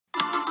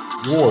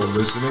You're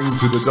listening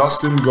to the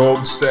Dustin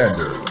Gold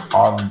Standard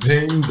on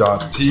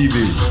Pain.tv.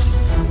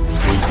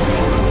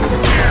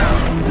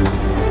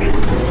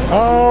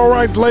 All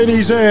right,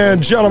 ladies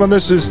and gentlemen,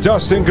 this is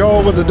Dustin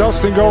Gold with the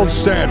Dustin Gold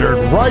Standard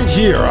right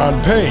here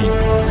on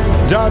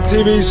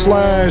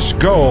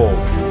Pain.tv/gold.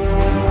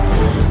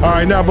 All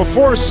right, now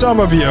before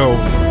some of you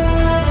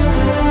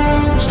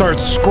start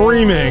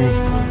screaming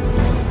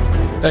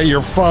at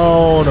your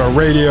phone or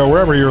radio,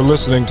 wherever you're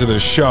listening to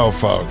this show,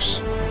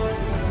 folks,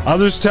 I'll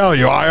just tell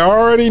you, I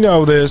already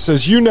know this.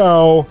 As you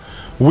know,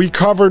 we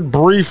covered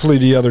briefly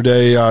the other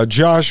day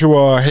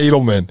Joshua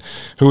Hadelman,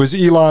 who is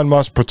Elon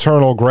Musk's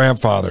paternal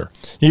grandfather.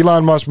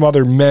 Elon Musk's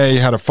mother, May,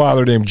 had a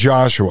father named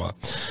Joshua.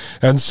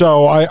 And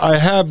so I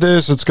have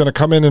this. It's going to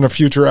come in a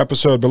future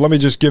episode, but let me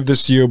just give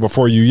this to you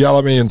before you yell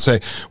at me and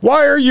say,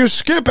 why are you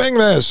skipping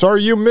this? Are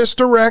you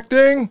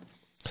misdirecting?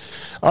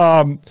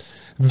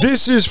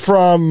 This is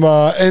from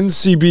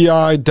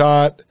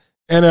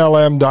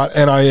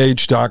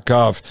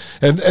ncbi.nlm.nih.gov.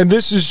 And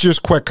this is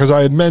just quick because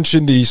I had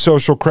mentioned the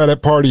Social Credit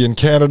Party in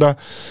Canada.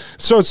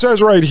 So it says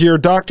right here,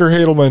 Dr.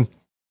 Hadelman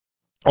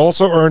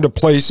also earned a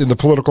place in the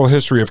political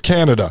history of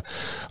Canada,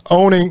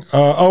 owing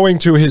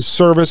to his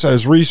service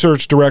as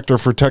research director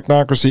for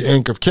Technocracy,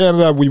 Inc. of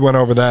Canada. We went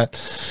over that.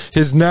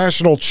 His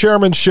national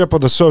chairmanship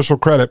of the Social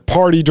Credit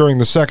Party during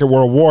the Second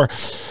World War,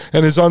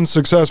 and his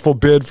unsuccessful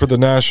bid for the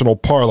national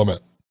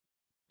parliament.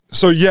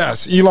 So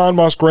yes, Elon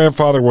Musk's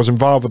grandfather was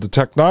involved with the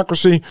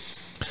Technocracy,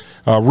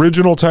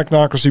 original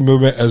Technocracy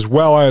movement, as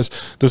well as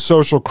the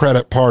Social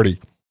Credit Party.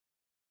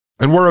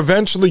 And we're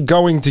eventually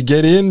going to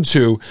get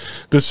into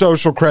the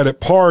Social Credit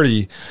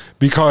Party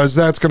because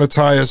that's going to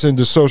tie us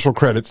into social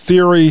credit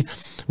theory.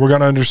 We're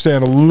going to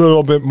understand a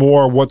little bit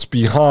more what's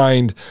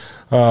behind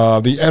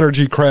the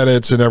energy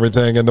credits and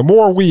everything. And the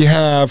more we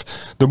have,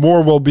 the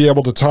more we'll be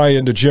able to tie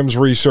into Jim's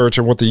research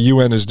and what the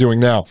UN is doing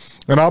now.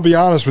 And I'll be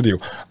honest with you,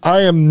 I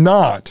am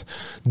not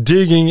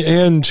digging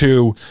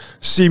into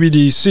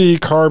CBDC,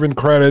 carbon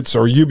credits,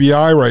 or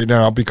UBI right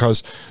now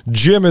because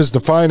Jim is the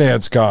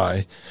finance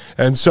guy.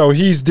 And so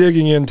he's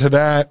digging into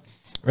that.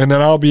 And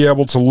then I'll be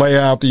able to lay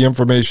out the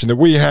information that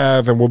we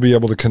have, and we'll be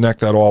able to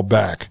connect that all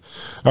back.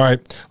 All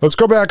right, let's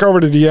go back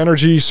over to the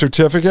energy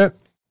certificate.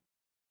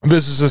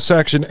 This is a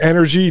section,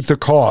 Energy, the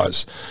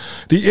Cause.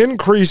 The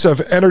increase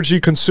of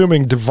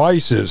energy-consuming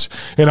devices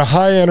in a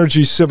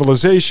high-energy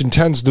civilization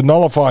tends to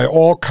nullify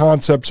all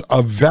concepts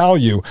of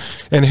value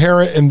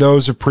inherent in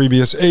those of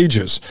previous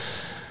ages.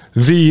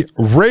 The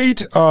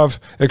rate of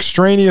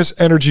extraneous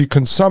energy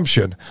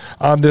consumption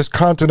on this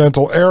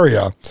continental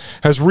area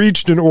has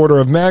reached an order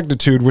of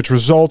magnitude which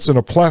results in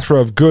a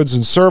plethora of goods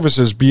and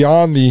services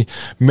beyond the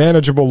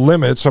manageable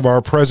limits of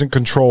our present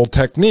control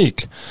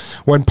technique.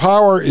 When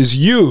power is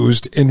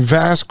used in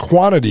vast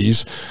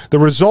quantities, the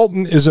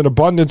resultant is an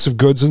abundance of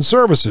goods and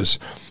services.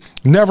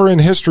 Never in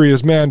history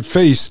has man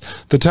faced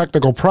the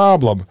technical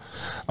problem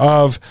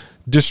of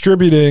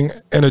distributing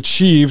and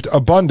achieved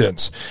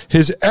abundance.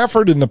 His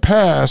effort in the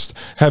past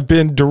have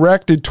been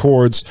directed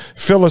towards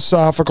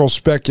philosophical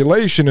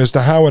speculation as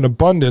to how an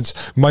abundance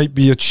might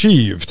be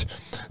achieved.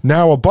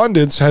 Now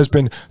abundance has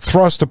been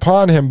thrust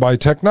upon him by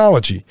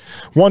technology.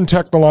 One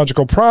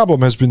technological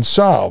problem has been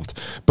solved,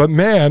 but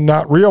man,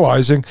 not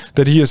realizing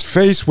that he is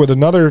faced with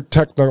another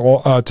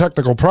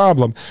technical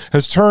problem,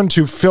 has turned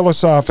to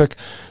philosophic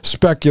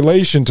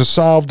speculation to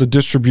solve the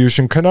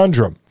distribution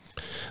conundrum.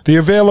 The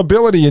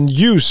availability and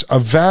use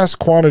of vast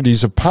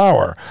quantities of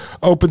power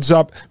opens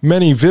up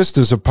many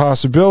vistas of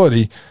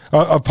possible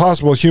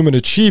human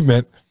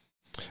achievement,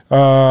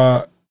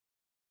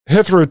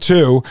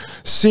 hitherto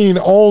seen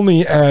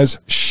only as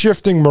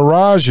shifting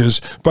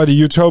mirages by the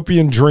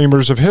utopian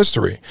dreamers of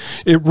history.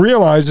 It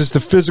realizes the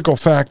physical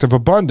fact of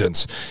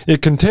abundance.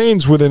 It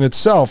contains within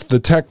itself the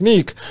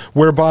technique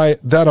whereby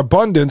that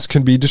abundance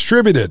can be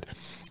distributed.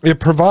 It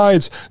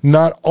provides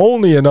not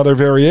only another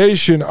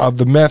variation of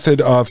the method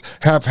of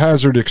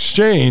haphazard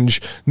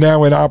exchange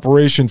now in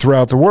operation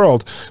throughout the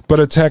world, but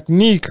a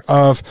technique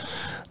of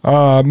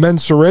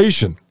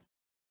mensuration,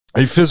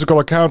 a physical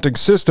accounting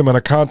system and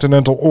a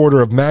continental order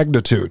of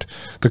magnitude.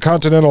 The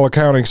continental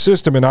accounting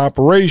system in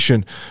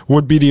operation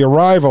would be the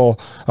arrival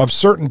of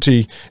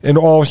certainty in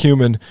all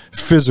human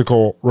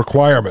physical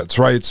requirements,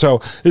 right?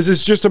 So this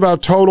is just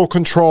about total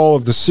control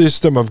of the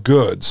system of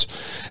goods.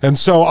 And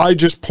so I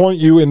just point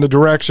you in the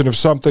direction of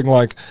something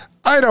like,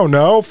 I don't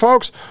know,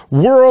 folks,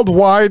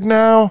 worldwide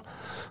now,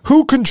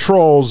 who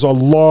controls a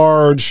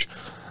large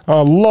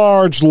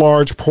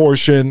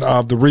portion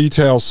of the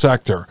retail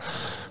sector?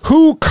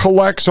 Who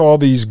collects all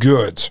these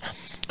goods?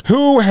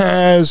 Who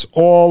has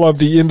all of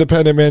the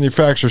independent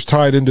manufacturers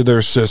tied into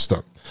their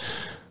system?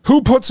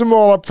 Who puts them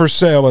all up for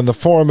sale in the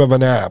form of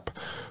an app?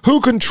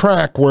 Who can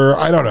track where,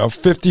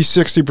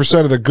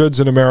 50-60% of the goods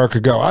in America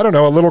go?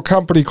 A little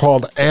company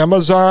called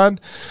Amazon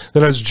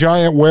that has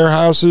giant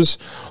warehouses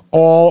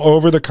all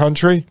over the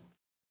country.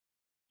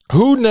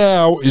 Who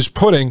now is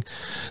putting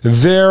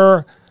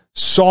their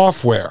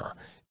software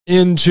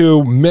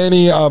into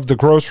many of the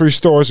grocery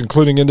stores,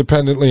 including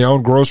independently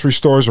owned grocery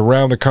stores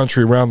around the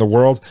country, around the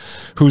world,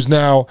 who's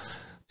now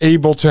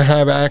able to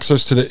have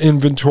access to the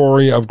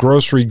inventory of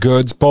grocery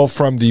goods, both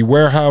from the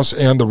warehouse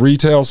and the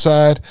retail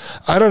side.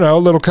 I don't know, a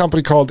little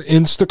company called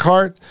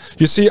Instacart.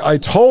 You see, I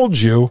told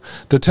you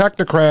the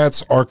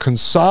technocrats are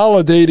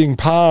consolidating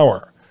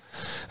power,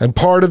 and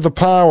part of the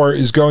power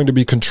is going to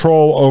be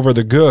control over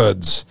the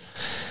goods.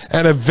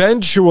 And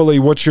eventually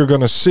what you're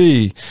going to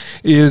see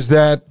is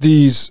that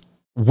these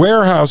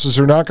warehouses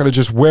are not going to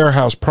just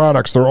warehouse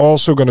products. They're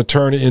also going to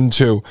turn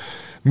into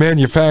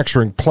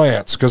manufacturing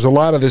plants, because a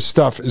lot of this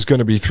stuff is going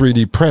to be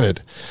 3D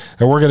printed.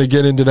 And we're going to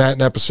get into that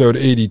in episode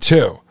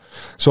 82.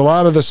 So a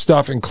lot of the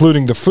stuff,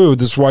 including the food,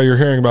 this is why you're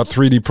hearing about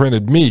 3D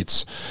printed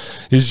meats,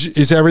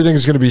 is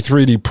everything's going to be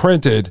 3D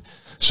printed.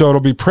 So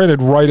it'll be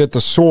printed right at the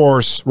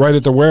source, right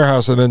at the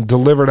warehouse, and then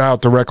delivered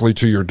out directly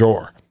to your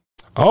door.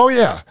 Oh,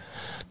 yeah.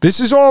 This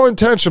is all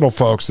intentional,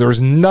 folks. There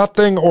is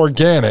nothing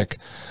organic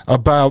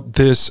about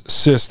this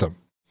system.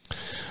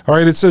 All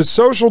right, it says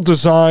social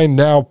design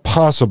now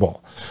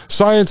possible.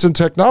 Science and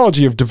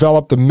technology have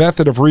developed the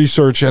method of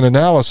research and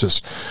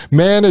analysis.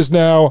 Man is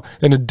now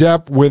an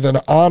adept with an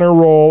honor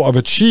roll of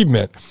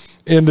achievement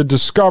in the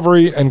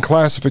discovery and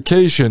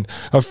classification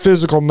of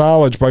physical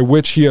knowledge by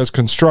which he has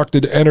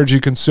constructed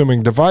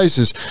energy-consuming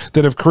devices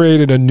that have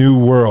created a new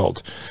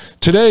world.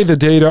 Today, the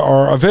data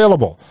are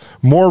available.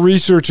 More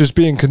research is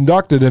being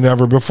conducted than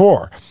ever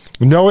before.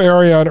 No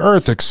area on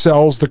Earth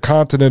excels the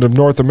continent of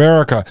North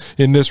America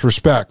in this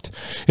respect.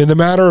 In the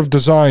matter of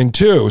design,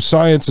 too,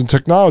 science and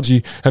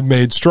technology have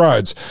made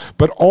strides,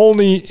 but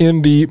only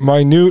in the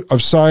minute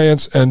of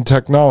science and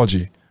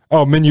technology.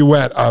 Oh,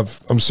 minuet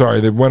of, I'm sorry,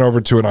 they went over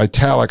to an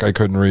italic I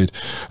couldn't read.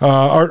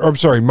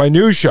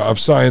 Minutia of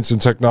science and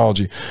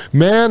technology.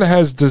 Man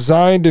has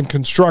designed and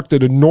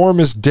constructed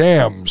enormous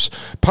dams,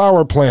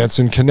 power plants,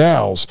 and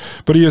canals,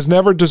 but he has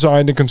never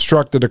designed and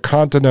constructed a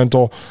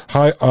continental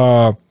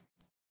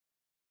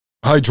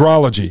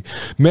hydrology.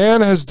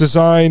 Man has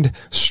designed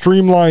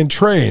streamlined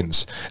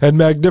trains and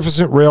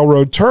magnificent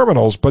railroad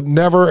terminals, but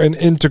never an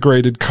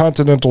integrated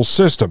continental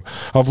system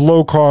of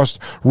low-cost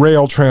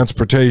rail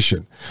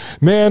transportation.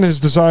 Man has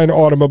designed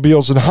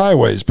automobiles and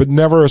highways, but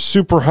never a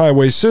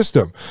superhighway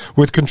system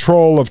with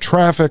control of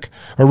traffic,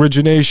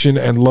 origination,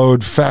 and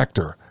load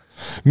factor.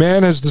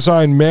 Man has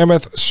designed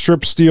mammoth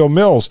strip steel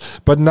mills,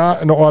 but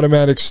not an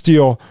automatic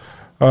steel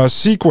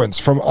sequence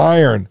from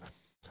iron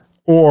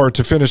or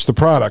to finish the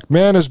product.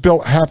 Man has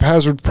built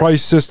haphazard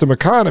price system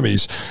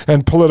economies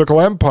and political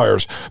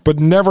empires, but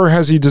never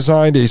has he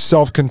designed a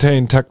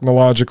self-contained,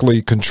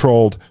 technologically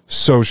controlled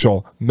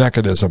social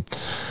mechanism.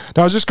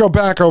 Now, I'll just go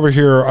back over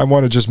here. I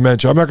want to just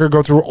mention, I'm not going to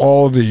go through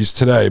all of these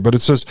today, but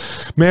it says,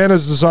 man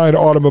has designed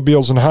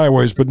automobiles and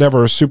highways, but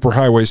never a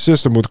superhighway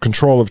system with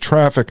control of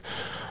traffic,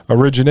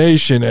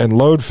 origination, and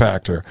load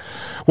factor.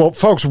 Well,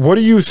 folks, what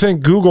do you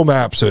think Google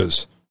Maps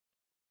is?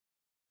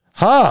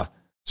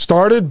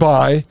 Started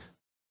by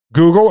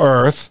Google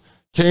Earth,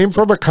 came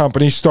from a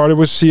company started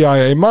with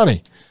CIA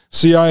money.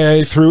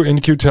 CIA through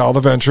In-Q-Tel,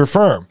 the venture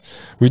firm.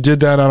 We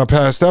did that on a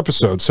past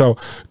episode. So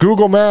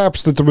Google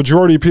Maps that the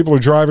majority of people are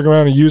driving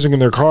around and using in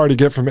their car to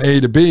get from A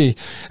to B,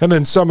 and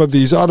then some of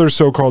these other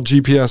so-called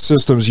GPS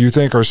systems you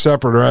think are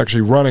separate are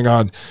actually running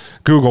on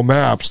Google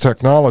Maps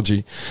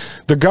technology.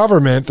 The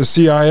government, the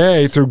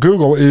CIA, through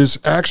Google, is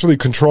actually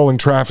controlling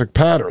traffic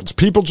patterns.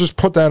 People just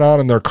put that on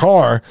in their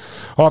car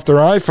off their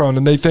iPhone,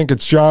 and they think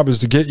its job is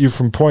to get you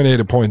from point A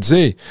to point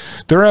Z.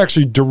 They're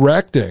actually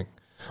directing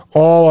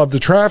all of the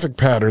traffic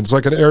patterns,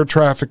 like an air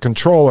traffic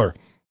controller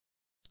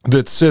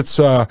that sits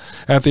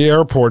at the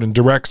airport and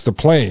directs the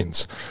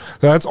planes.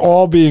 That's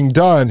all being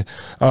done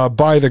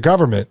by the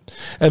government.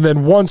 And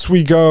then once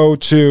we go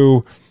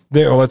to,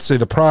 let's say,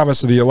 the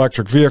promise of the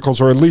electric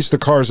vehicles, or at least the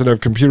cars that have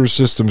computer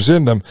systems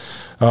in them,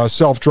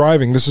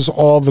 self-driving, this is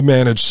all the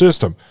managed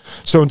system.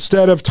 So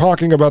instead of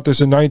talking about this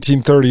in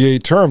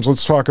 1938 terms,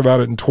 let's talk about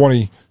it in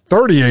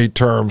 2038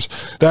 terms.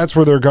 That's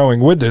where they're going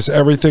with this.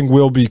 Everything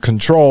will be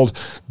controlled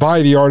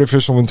by the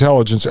artificial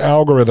intelligence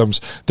algorithms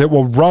that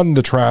will run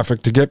the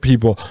traffic to get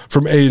people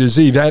from A to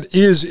Z. That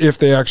is if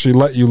they actually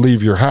let you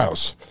leave your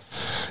house.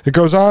 It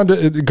goes on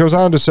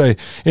to say,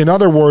 in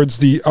other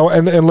words,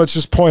 and let's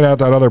just point out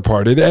that other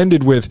part. It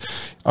ended with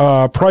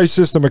price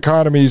system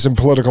economies and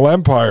political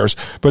empires,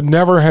 but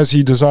never has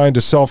he designed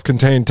a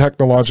self-contained,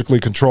 technologically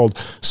controlled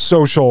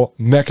social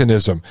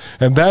mechanism.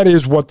 And that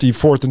is what the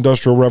Fourth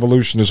Industrial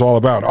Revolution is all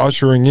about,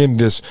 ushering in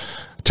this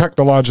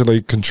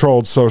technologically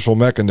controlled social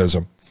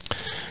mechanism.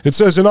 It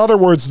says, in other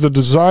words, the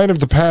design of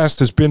the past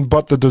has been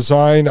but the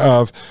design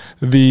of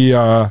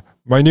the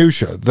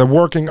minutia, the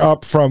working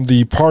up from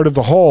the part of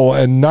the whole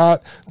and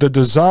not the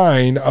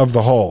design of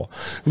the whole,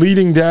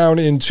 leading down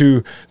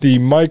into the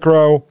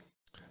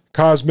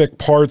microcosmic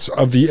parts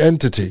of the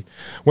entity.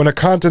 When a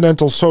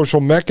continental social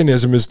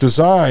mechanism is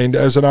designed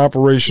as an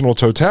operational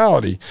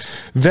totality,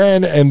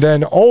 then and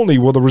then only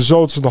will the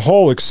results of the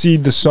whole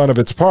exceed the sum of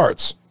its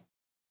parts.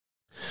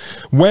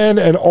 When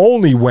and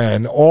only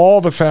when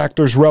all the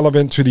factors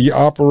relevant to the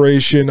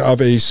operation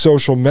of a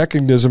social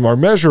mechanism are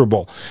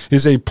measurable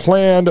is a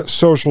planned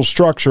social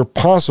structure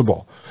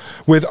possible.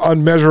 With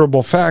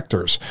unmeasurable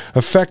factors,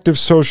 effective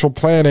social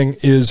planning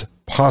is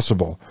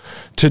possible.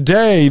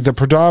 Today, the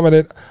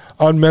predominant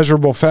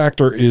unmeasurable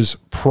factor is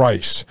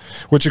price,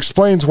 which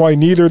explains why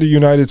neither the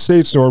United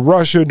States nor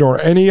Russia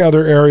nor any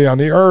other area on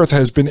the earth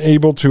has been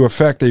able to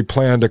affect a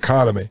planned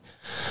economy.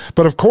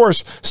 But of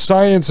course,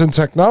 science and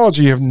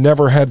technology have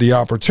never had the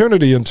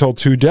opportunity until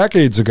 2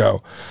 decades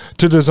ago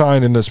to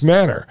design in this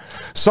manner.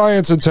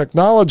 Science and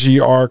technology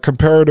are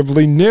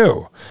comparatively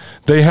new.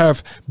 They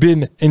have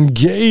been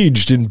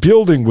engaged in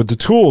building with the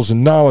tools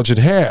and knowledge at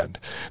hand.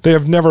 They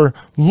have never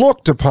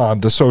looked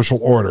upon the social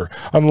order,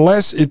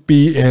 unless it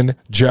be in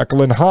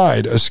Jekyll and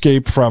Hyde,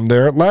 escape from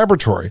their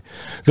laboratory.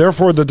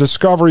 Therefore, the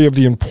discovery of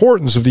the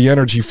importance of the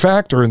energy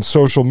factor in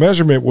social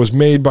measurement was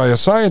made by a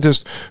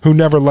scientist who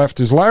never left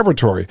his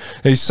laboratory,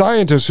 a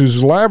scientist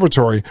whose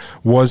laboratory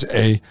was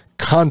a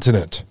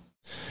continent.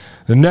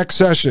 The next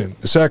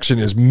section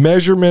is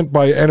measurement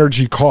by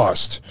energy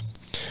cost.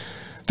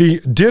 The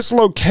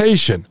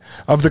dislocation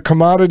of the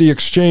commodity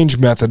exchange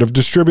method of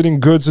distributing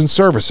goods and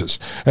services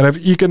and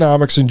of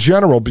economics in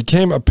general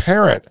became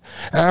apparent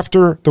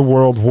after the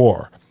World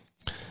War.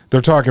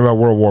 They're talking about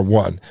World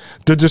War I.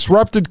 The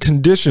disrupted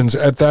conditions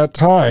at that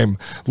time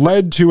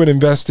led to an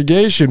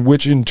investigation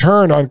which in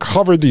turn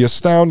uncovered the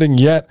astounding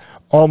yet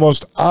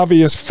almost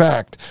obvious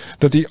fact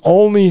that the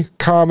only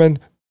common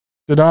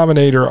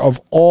denominator of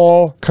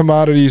all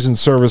commodities and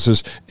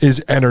services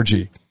is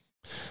energy.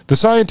 The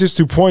scientist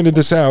who pointed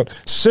this out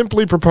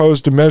simply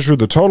proposed to measure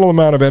the total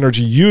amount of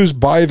energy used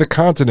by the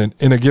continent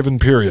in a given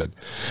period,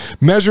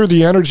 measure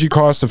the energy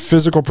cost of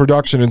physical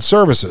production and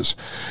services,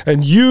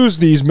 and use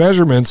these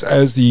measurements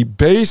as the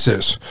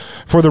basis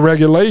for the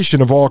regulation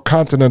of all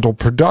continental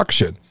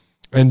production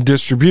and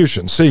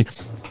distribution. See,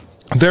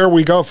 there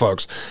we go,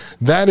 folks.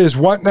 That is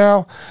what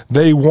now?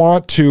 They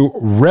want to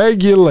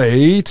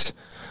regulate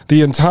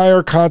the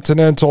entire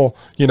continental,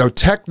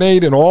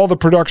 technate and all the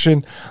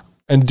production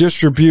and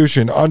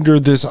distribution under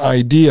this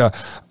idea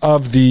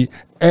of the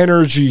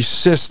energy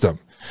system.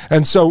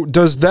 And so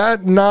does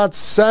that not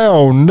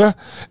sound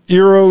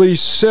eerily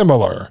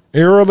similar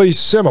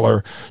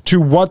to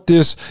what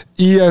this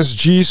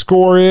ESG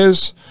score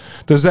is?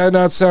 Does that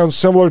not sound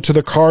similar to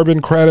the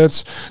carbon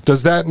credits?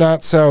 Does that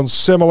not sound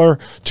similar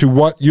to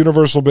what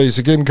universal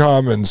basic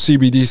income and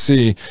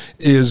CBDC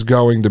is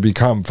going to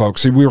become,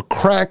 folks? See, we're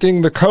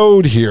cracking the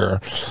code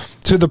here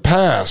to the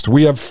past.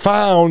 We have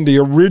found the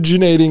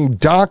originating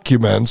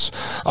documents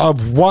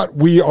of what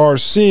we are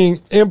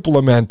seeing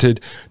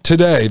implemented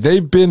today.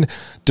 They've been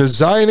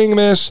designing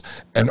this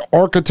and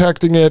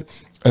architecting it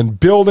and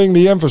building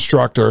the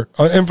infrastructure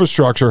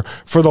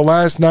for the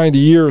last 90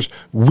 years.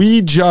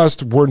 We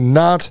just were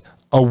not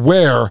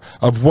aware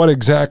of what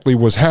exactly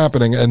was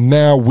happening, and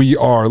now we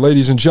are.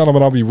 Ladies and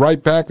gentlemen, I'll be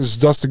right back. This is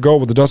Dustin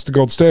Gold with the Dustin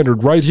Gold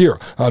Standard right here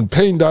on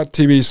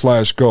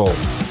Pain.tv/gold.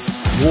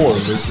 You're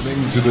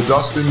listening to the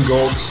Dustin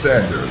Gold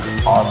Standard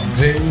on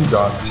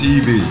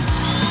Pain.tv.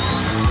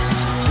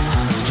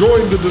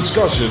 Join the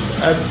discussion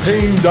at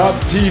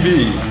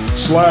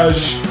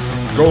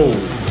Pain.tv/gold.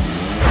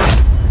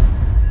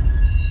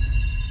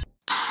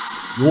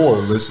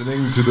 You're listening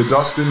to the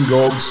Dustin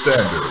Gold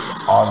Standard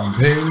on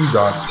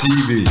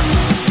Pain.tv.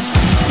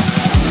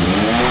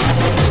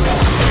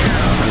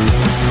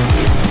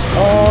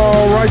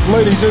 All right,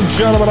 ladies and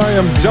gentlemen, I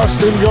am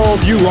Dustin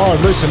Gold. You are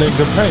listening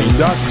to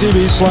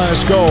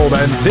Pain.tv/gold,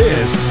 and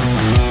this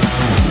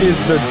is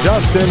the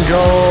Dustin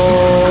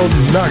Gold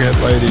Nugget,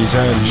 ladies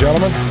and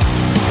gentlemen.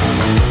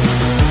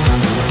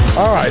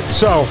 All right,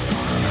 so,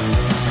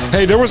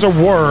 hey, there was a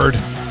word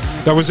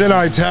that was in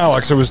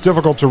italics. It was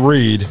difficult to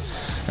read.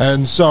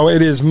 And so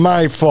it is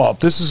my fault.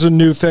 This is a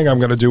new thing I'm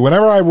going to do.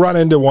 Whenever I run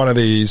into one of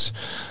these,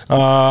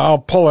 I'll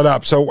pull it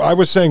up. So I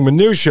was saying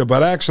minutia,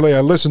 but actually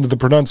I listened to the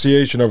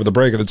pronunciation over the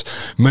break, and it's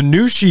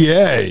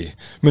minutiae.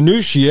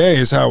 Minutiae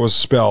is how it was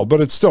spelled, but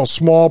it's still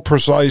small,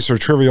 precise, or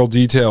trivial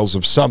details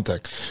of something.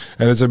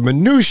 And it's a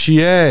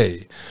minutiae.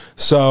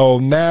 So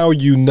now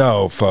you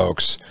know,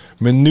 folks.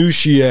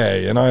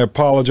 Minutiae. And I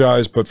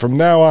apologize, but from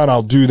now on,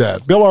 I'll do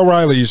that. Bill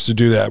O'Reilly used to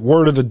do that.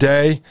 Word of the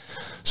day.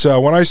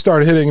 So when I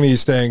start hitting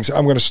these things,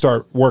 I'm going to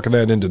start working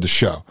that into the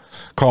show,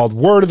 called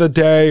Word of the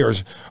Day, or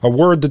a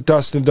word that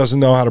Dustin doesn't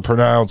know how to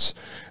pronounce,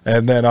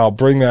 and then I'll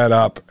bring that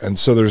up, and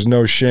so there's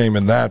no shame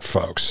in that,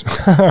 folks.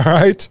 All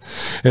right?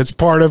 It's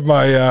part of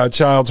my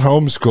child's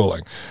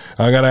homeschooling.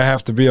 I'm going to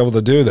have to be able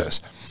to do this.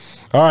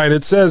 All right,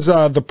 it says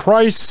the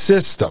price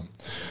system.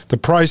 The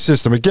price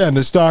system. Again,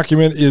 this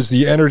document is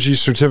the energy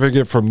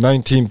certificate from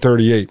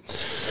 1938.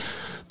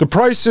 The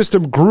price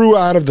system grew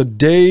out of the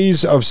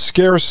days of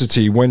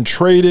scarcity when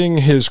trading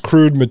his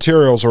crude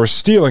materials or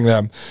stealing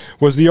them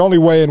was the only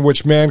way in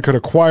which man could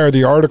acquire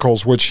the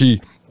articles which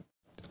he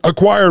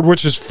acquired,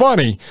 which is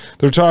funny.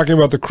 They're talking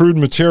about the crude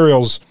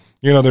materials,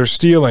 they're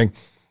stealing.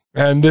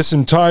 And this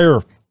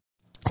entire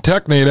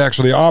Technate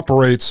actually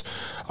operates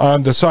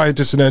on the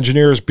scientists and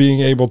engineers being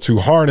able to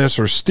harness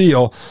or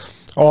steal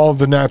all of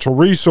the natural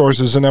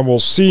resources. And then we'll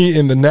see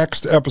in the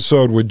next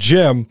episode with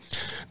Jim,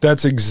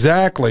 that's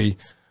exactly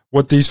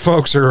what these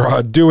folks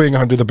are doing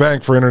under the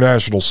Bank for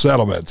International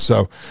Settlements.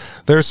 So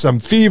there's some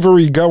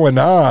thievery going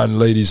on,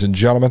 ladies and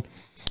gentlemen,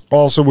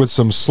 also with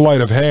some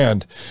sleight of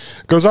hand.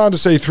 Goes on to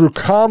say, through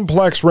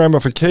complex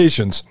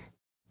ramifications,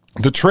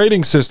 the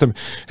trading system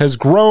has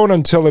grown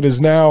until it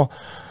is now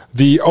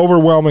the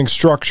overwhelming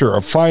structure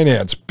of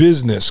finance,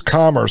 business,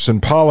 commerce,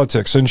 and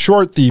politics. In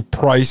short, the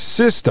price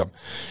system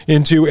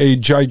into a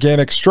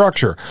gigantic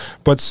structure,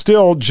 but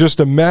still just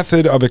a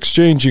method of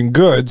exchanging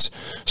goods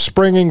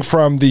springing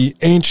from the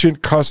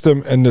ancient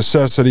custom and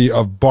necessity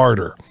of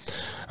barter.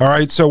 All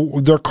right,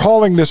 so they're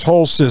calling this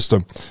whole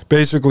system,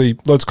 basically,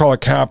 let's call it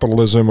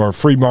capitalism or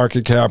free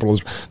market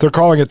capitalism. They're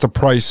calling it the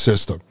price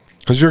system,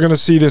 because you're going to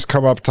see this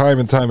come up time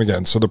and time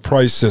again. So the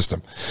price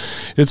system.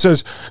 It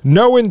says,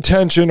 no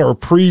intention or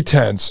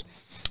pretense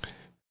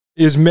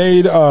is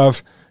made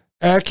of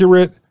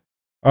accurate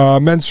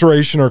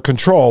mensuration or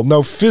control.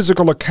 No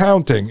physical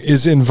accounting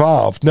is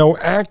involved. No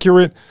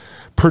accurate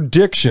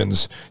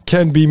predictions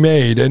can be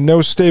made, and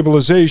no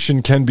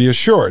stabilization can be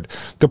assured.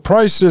 The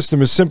price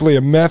system is simply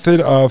a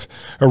method of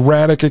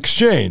erratic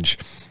exchange.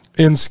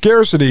 In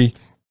scarcity,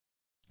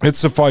 it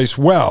suffices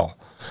well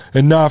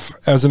enough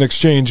as an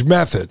exchange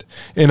method.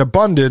 In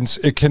abundance,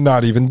 it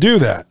cannot even do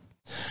that.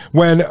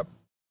 When the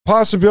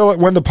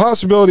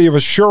possibility of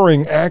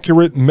assuring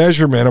accurate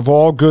measurement of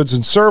all goods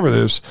and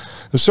services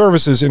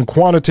in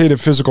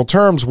quantitative physical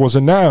terms was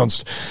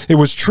announced, it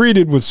was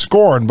treated with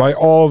scorn by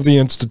all of the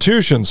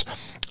institutions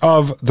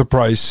of the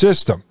price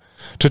system.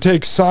 To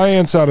take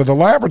science out of the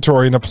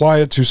laboratory and apply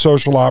it to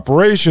social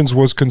operations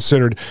was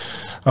considered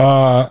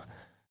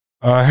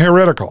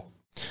heretical.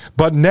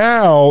 But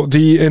now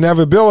the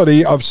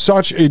inevitability of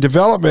such a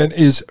development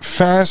is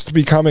fast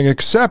becoming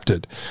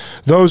accepted.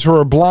 Those who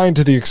are blind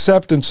to the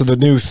acceptance of the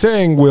new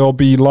thing will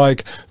be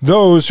like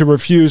those who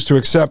refuse to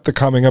accept the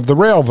coming of the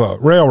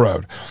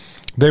railroad.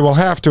 They will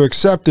have to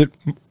accept it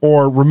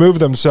or remove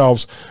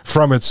themselves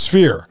from its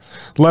sphere.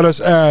 Let us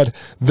add,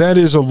 that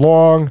is a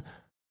long,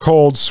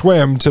 cold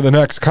swim to the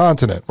next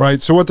continent,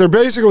 right? So what they're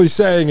basically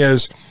saying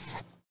is,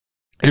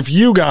 if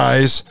you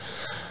guys,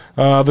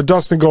 the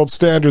Dust and Gold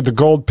Standard, the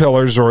Gold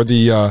Pillars, or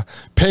the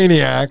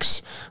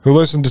Painiacs who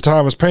listen to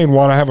Thomas Paine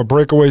want to have a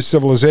breakaway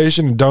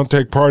civilization and don't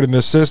take part in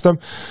this system,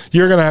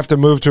 you're going to have to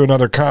move to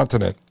another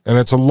continent. And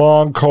it's a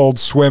long, cold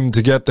swim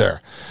to get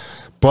there.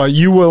 But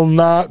you will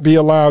not be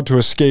allowed to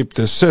escape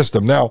this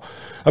system. Now,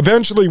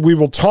 eventually we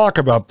will talk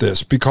about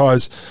this,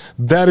 because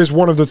that is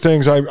one of the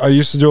things I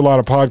used to do a lot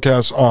of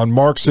podcasts on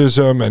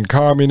Marxism and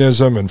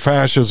communism and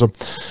fascism.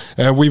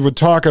 And we would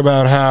talk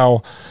about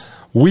how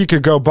we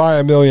could go buy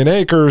 1 million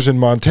acres in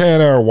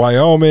Montana or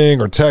Wyoming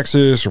or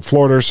Texas or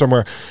Florida or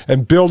somewhere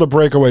and build a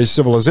breakaway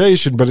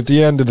civilization. But at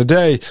the end of the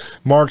day,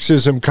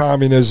 Marxism,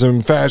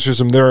 communism,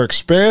 fascism, they're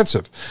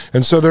expansive.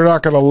 And so they're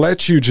not going to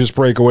let you just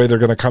break away. They're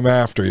going to come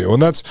after you.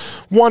 And that's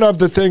one of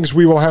the things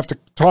we will have to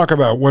talk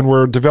about when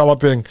we're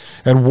developing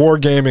and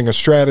wargaming a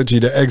strategy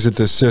to exit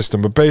this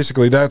system. But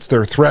basically, that's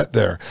their threat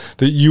there,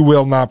 that you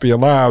will not be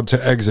allowed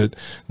to exit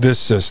this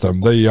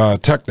system, the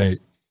technate.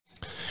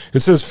 It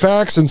says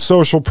facts and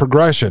social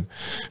progression.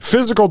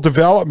 Physical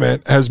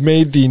development has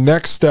made the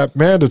next step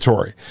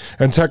mandatory,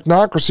 and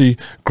technocracy,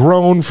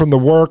 grown from the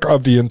work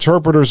of the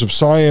interpreters of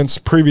science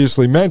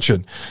previously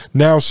mentioned,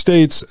 now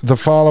states the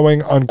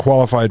following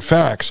unqualified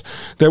facts: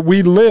 that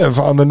we live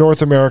on the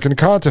North American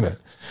continent,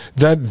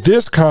 that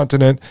this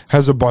continent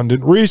has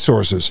abundant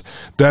resources,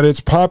 that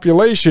its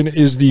population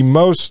is the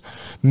most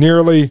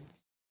nearly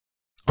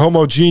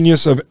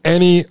homogeneous of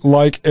any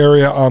like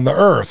area on the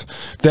earth,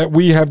 that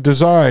we have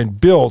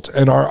designed, built,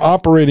 and are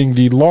operating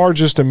the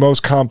largest and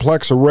most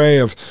complex array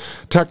of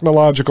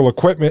technological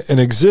equipment in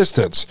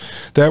existence,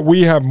 that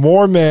we have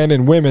more men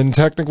and women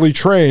technically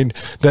trained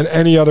than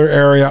any other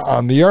area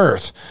on the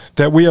earth,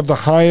 that we have the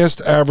highest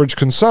average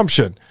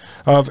consumption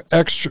of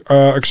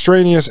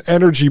extraneous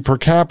energy per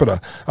capita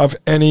of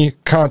any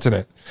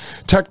continent.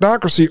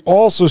 Technocracy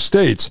also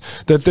states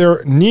that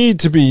there need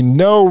to be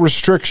no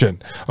restriction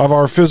of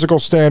our physical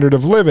standard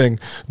of living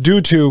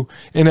due to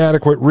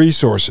inadequate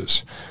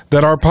resources,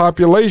 that our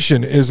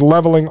population is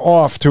leveling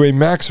off to a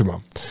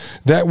maximum,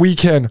 that we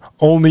can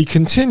only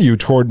continue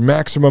toward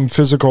maximum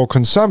physical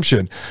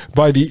consumption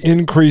by the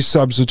increased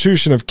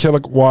substitution of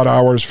kilowatt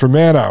hours for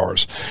man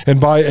hours and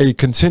by a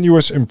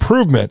continuous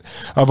improvement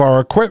of our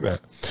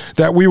equipment,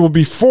 that we will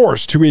be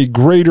forced to a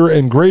greater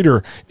and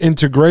greater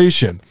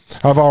integration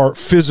of our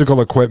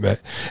physical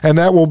equipment, and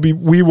that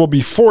we will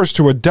be forced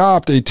to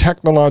adopt a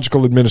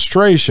technological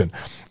administration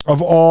of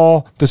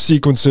all the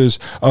sequences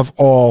of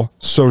all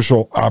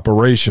social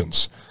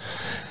operations.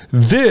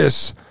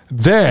 This,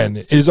 then,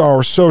 is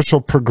our social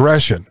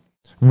progression,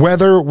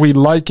 whether we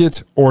like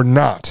it or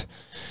not.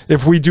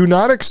 If we do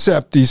not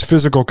accept these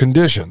physical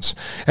conditions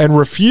and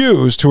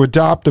refuse to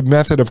adopt a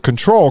method of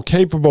control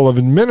capable of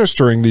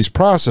administering these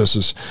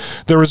processes,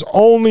 there is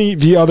only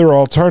the other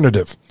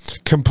alternative: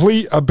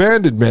 complete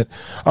abandonment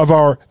of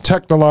our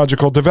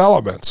technological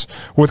developments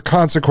with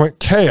consequent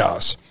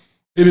chaos.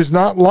 It is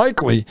not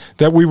likely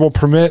that we will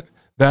permit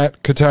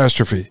that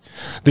catastrophe.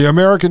 The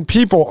American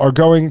people are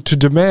going to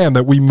demand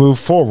that we move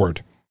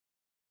forward.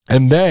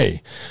 And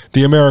they,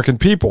 the American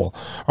people,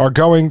 are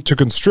going to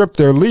conscript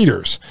their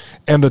leaders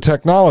and the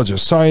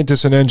technologists,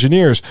 scientists, and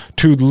engineers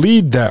to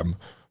lead them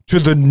to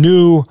the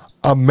new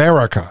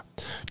America.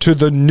 To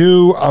the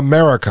new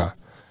America.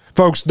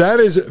 Folks, that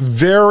is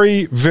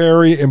very,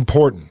 very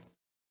important,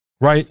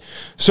 right?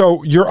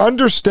 So you're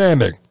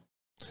understanding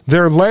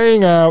they're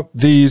laying out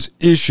these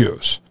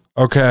issues,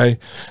 okay,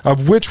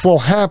 of which will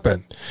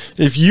happen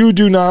if you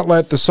do not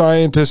let the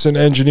scientists and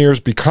engineers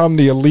become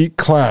the elite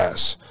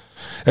class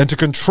and to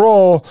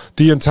control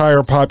the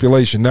entire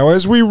population. Now,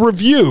 as we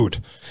reviewed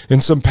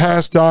in some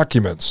past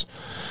documents,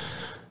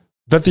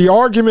 that the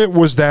argument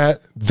was that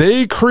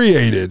they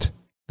created,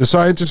 the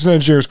scientists and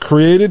engineers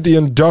created the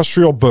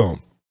industrial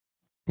boom,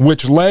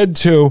 which led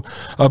to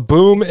a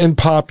boom in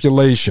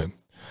population,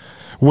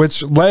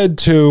 which led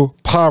to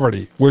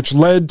poverty, which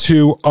led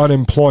to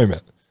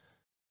unemployment.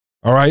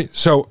 All right?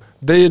 So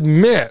they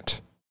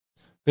admit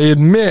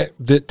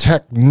that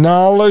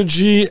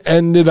technology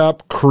ended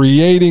up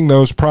creating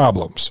those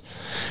problems.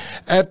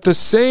 At the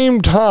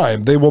same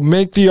time, they will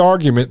make the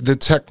argument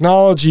that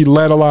technology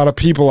led a lot of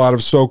people out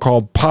of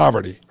so-called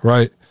poverty,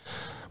 right?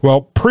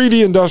 Well, pre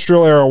the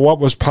industrial era, what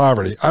was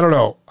poverty? I don't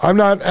know. I'm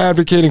not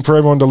advocating for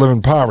everyone to live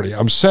in poverty.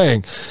 I'm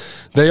saying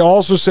they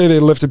also say they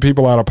lifted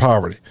people out of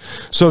poverty.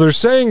 So they're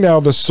saying now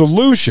the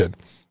solution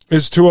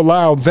is to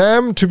allow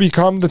them to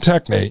become the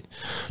technate,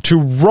 to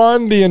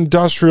run the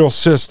industrial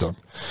system.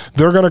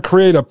 They're going to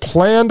create a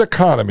planned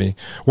economy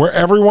where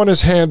everyone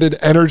is handed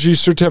energy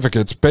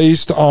certificates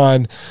based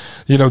on,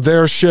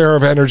 their share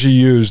of energy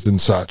used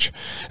and such.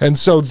 And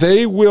so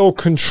they will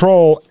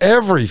control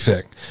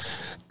everything.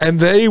 And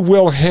they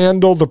will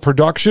handle the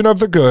production of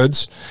the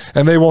goods,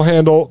 and they will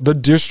handle the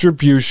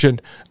distribution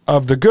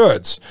of the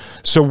goods.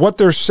 So what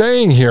they're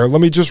saying here,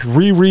 let me just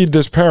reread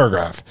this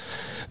paragraph.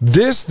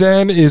 This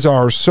then is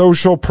our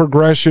social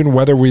progression,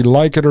 whether we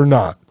like it or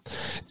not.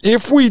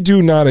 If we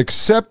do not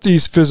accept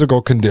these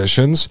physical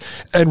conditions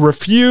and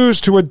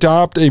refuse to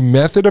adopt a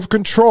method of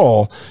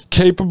control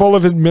capable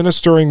of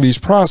administering these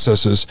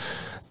processes,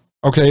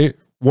 okay,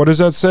 what does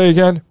that say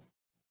again?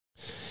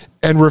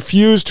 And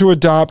refuse to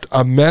adopt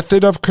a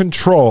method of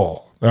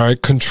control, all right,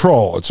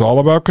 control, it's all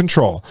about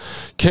control,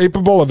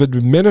 capable of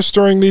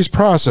administering these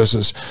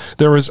processes,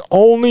 there is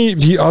only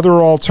the other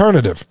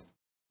alternative,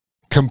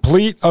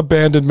 complete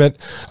abandonment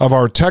of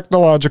our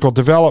technological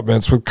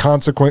developments with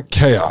consequent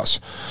chaos.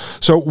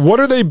 So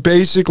what are they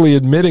basically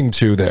admitting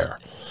to there?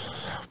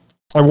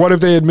 And what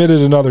have they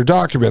admitted in other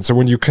documents? And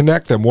when you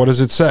connect them, what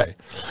does it say?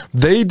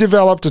 They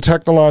developed a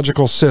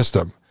technological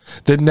system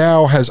that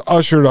now has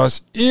ushered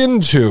us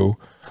into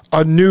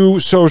a new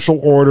social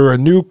order, a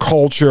new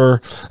culture,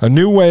 a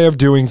new way of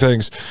doing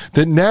things,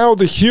 that now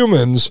the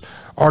humans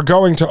are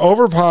going to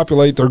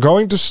overpopulate, they're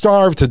going to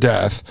starve to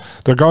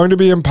death, they're going to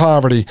be in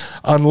poverty,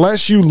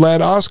 unless you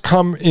let us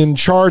come in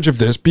charge of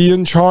this, be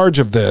in charge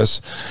of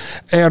this,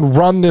 and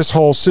run this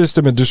whole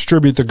system and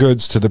distribute the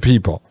goods to the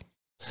people.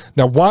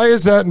 Now, why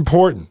is that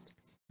important?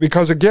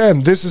 Because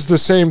again, this is the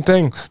same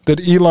thing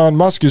that Elon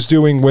Musk is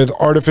doing with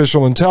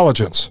artificial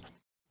intelligence,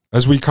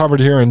 as we covered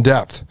here in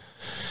depth.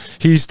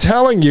 He's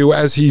telling you,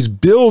 as he's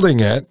building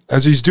it,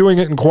 as he's doing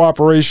it in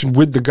cooperation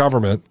with the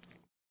government,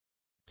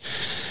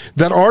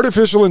 that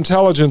artificial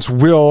intelligence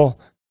will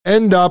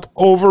end up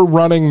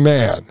overrunning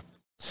man.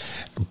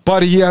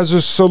 But he has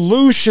a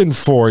solution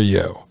for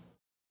you,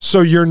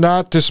 so you're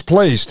not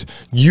displaced.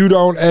 You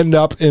don't end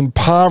up in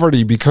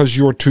poverty because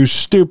you're too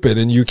stupid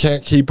and you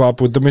can't keep up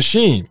with the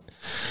machine.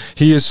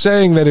 He is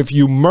saying that if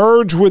you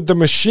merge with the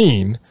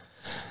machine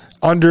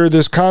under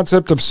this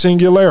concept of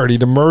singularity,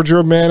 the merger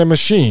of man and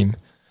machine,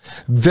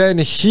 then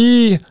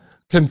he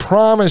can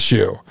promise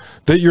you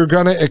that you're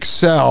going to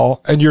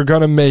excel and you're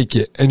going to make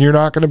it and you're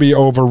not going to be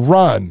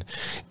overrun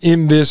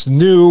in this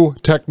new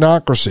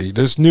technocracy,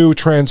 this new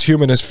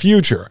transhumanist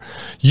future.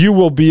 You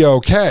will be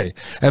okay.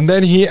 And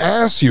then he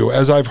asks you,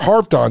 as I've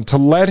harped on, to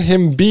let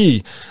him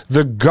be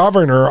the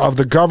governor of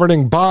the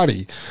governing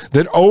body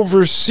that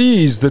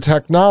oversees the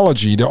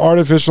technology, the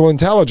artificial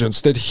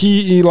intelligence that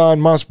he, Elon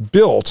Musk,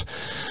 built.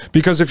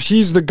 Because if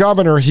he's the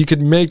governor, he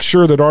could make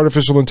sure that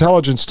artificial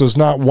intelligence does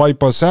not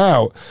wipe us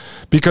out.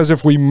 Because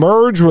if we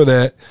merge with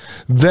it,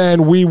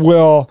 then we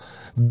will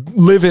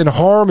live in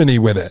harmony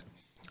with it.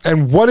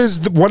 And what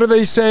are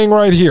they saying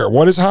right here?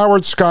 What is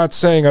Howard Scott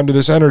saying under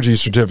this energy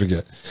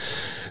certificate?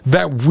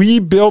 That we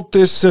built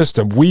this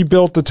system, we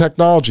built the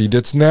technology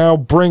that's now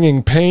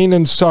bringing pain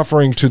and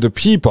suffering to the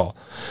people.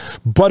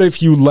 But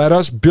if you let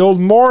us build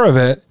more of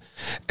it,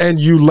 and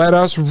you let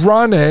us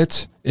run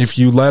it, if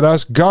you let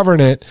us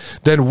govern it,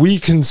 then we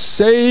can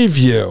save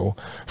you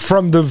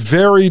from the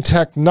very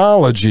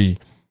technology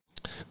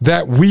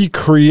that we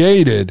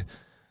created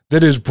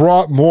that has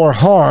brought more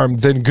harm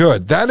than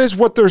good. That is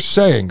what they're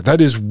saying. That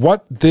is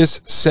what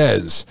this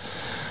says.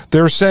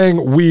 They're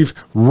saying we've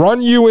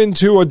run you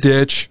into a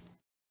ditch,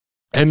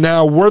 and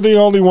now we're the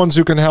only ones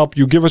who can help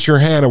you. Give us your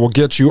hand and we'll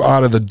get you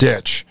out of the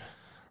ditch,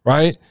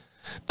 right?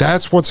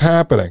 That's what's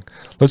happening.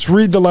 Let's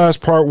read the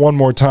last part one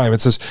more time.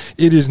 It says,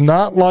 "It is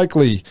not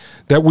likely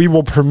that we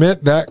will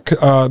permit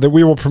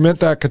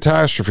that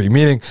catastrophe,"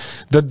 meaning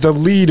that the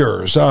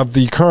leaders of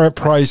the current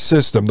price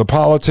system, the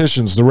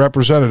politicians, the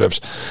representatives,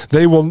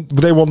 they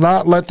will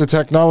not let the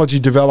technology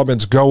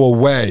developments go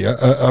away,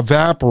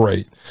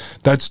 evaporate.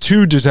 That's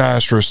too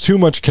disastrous, too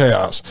much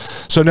chaos.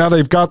 So now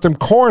they've got them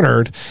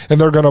cornered, and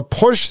they're going to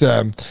push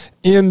them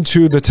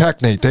into the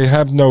technate. They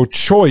have no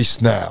choice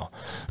now,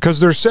 because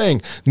they're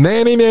saying,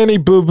 nanny, nanny,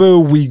 boo-boo,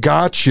 we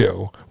got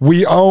you.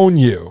 We own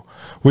you.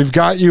 We've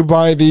got you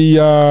by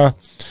the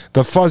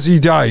fuzzy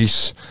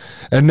dice,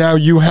 and now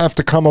you have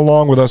to come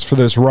along with us for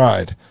this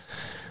ride.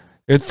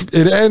 It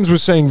ends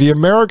with saying the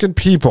American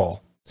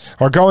people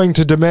are going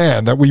to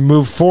demand that we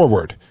move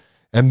forward,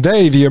 and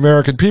they, the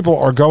American people,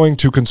 are going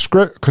to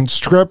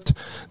conscript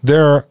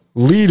their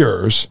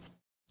leaders,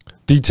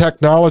 the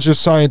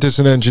technologists, scientists,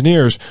 and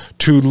engineers,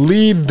 to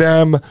lead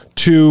them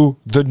to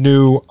the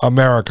new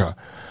America.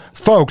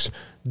 Folks,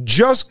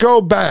 just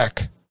go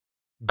back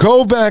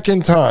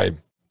in time,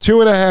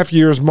 2.5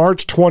 years,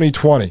 March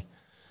 2020,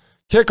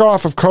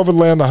 kickoff of COVID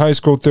Land, the high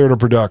school theater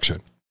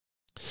production.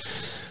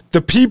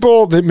 The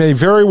people that may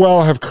very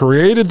well have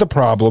created the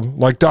problem,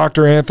 like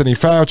Dr. Anthony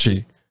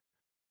Fauci,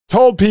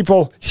 told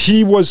people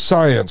he was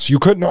science. You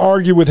couldn't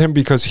argue with him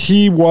because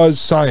he was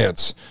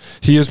science.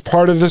 He is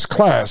part of this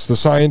class, the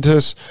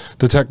scientists,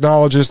 the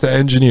technologists, the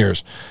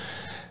engineers.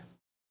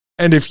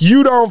 And if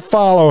you don't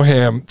follow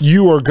him,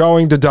 you are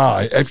going to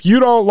die. If you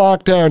don't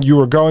lock down, you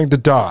are going to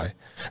die.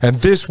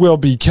 And this will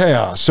be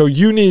chaos. So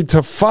you need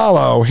to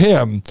follow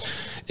him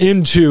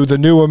into the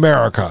new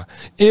America,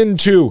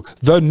 into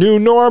the new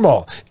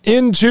normal,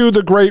 into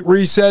the Great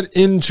Reset,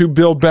 into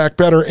Build Back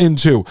Better,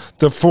 into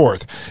the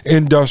fourth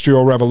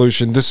industrial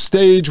revolution. The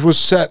stage was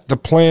set. The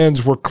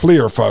plans were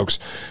clear, folks.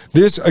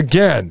 This,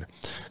 again,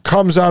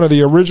 comes out of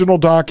the original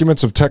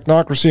documents of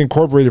Technocracy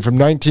Incorporated from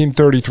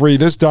 1933.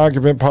 This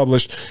document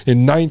published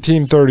in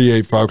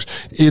 1938, folks.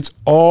 It's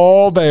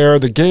all there.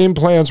 The game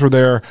plans were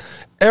there.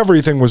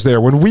 Everything was there.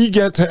 When we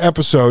get to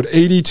episode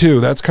 82,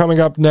 that's coming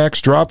up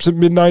next, drops at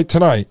midnight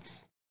tonight,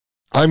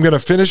 I'm going to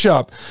finish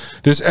up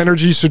this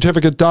energy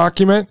certificate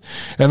document,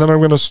 and then I'm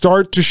going to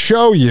start to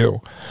show you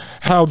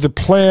how the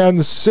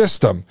planned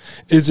system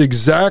is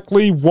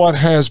exactly what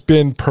has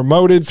been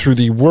promoted through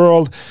the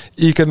World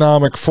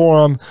Economic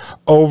Forum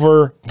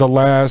over the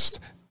last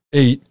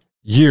 8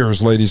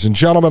 years, ladies and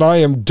gentlemen. I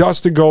am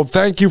Dustin Gold.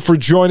 Thank you for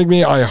joining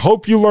me. I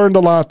hope you learned a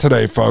lot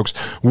today, folks.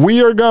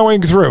 We are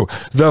going through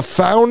the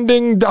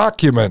founding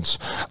documents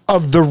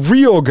of the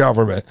real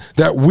government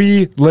that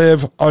we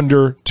live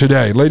under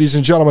today. Ladies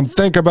and gentlemen,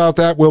 think about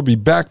that. We'll be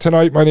back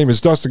tonight. My name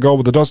is Dustin Gold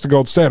with the Dustin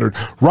Gold Standard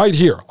right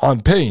here on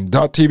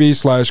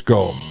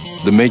Pain.tv/gold.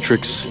 The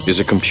Matrix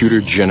is a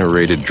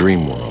computer-generated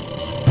dream world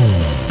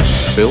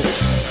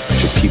built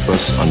to keep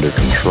us under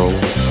control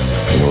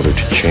in order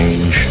to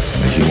change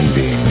a human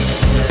being.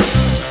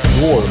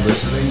 You're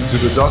listening to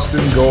the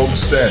Dustin Gold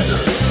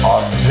Standard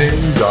on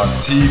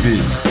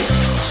Pain.tv.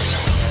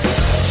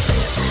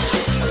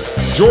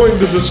 Join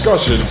the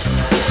discussion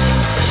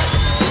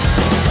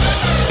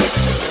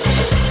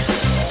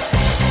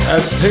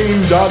at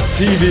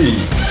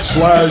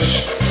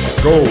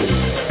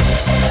Pain.tv/gold.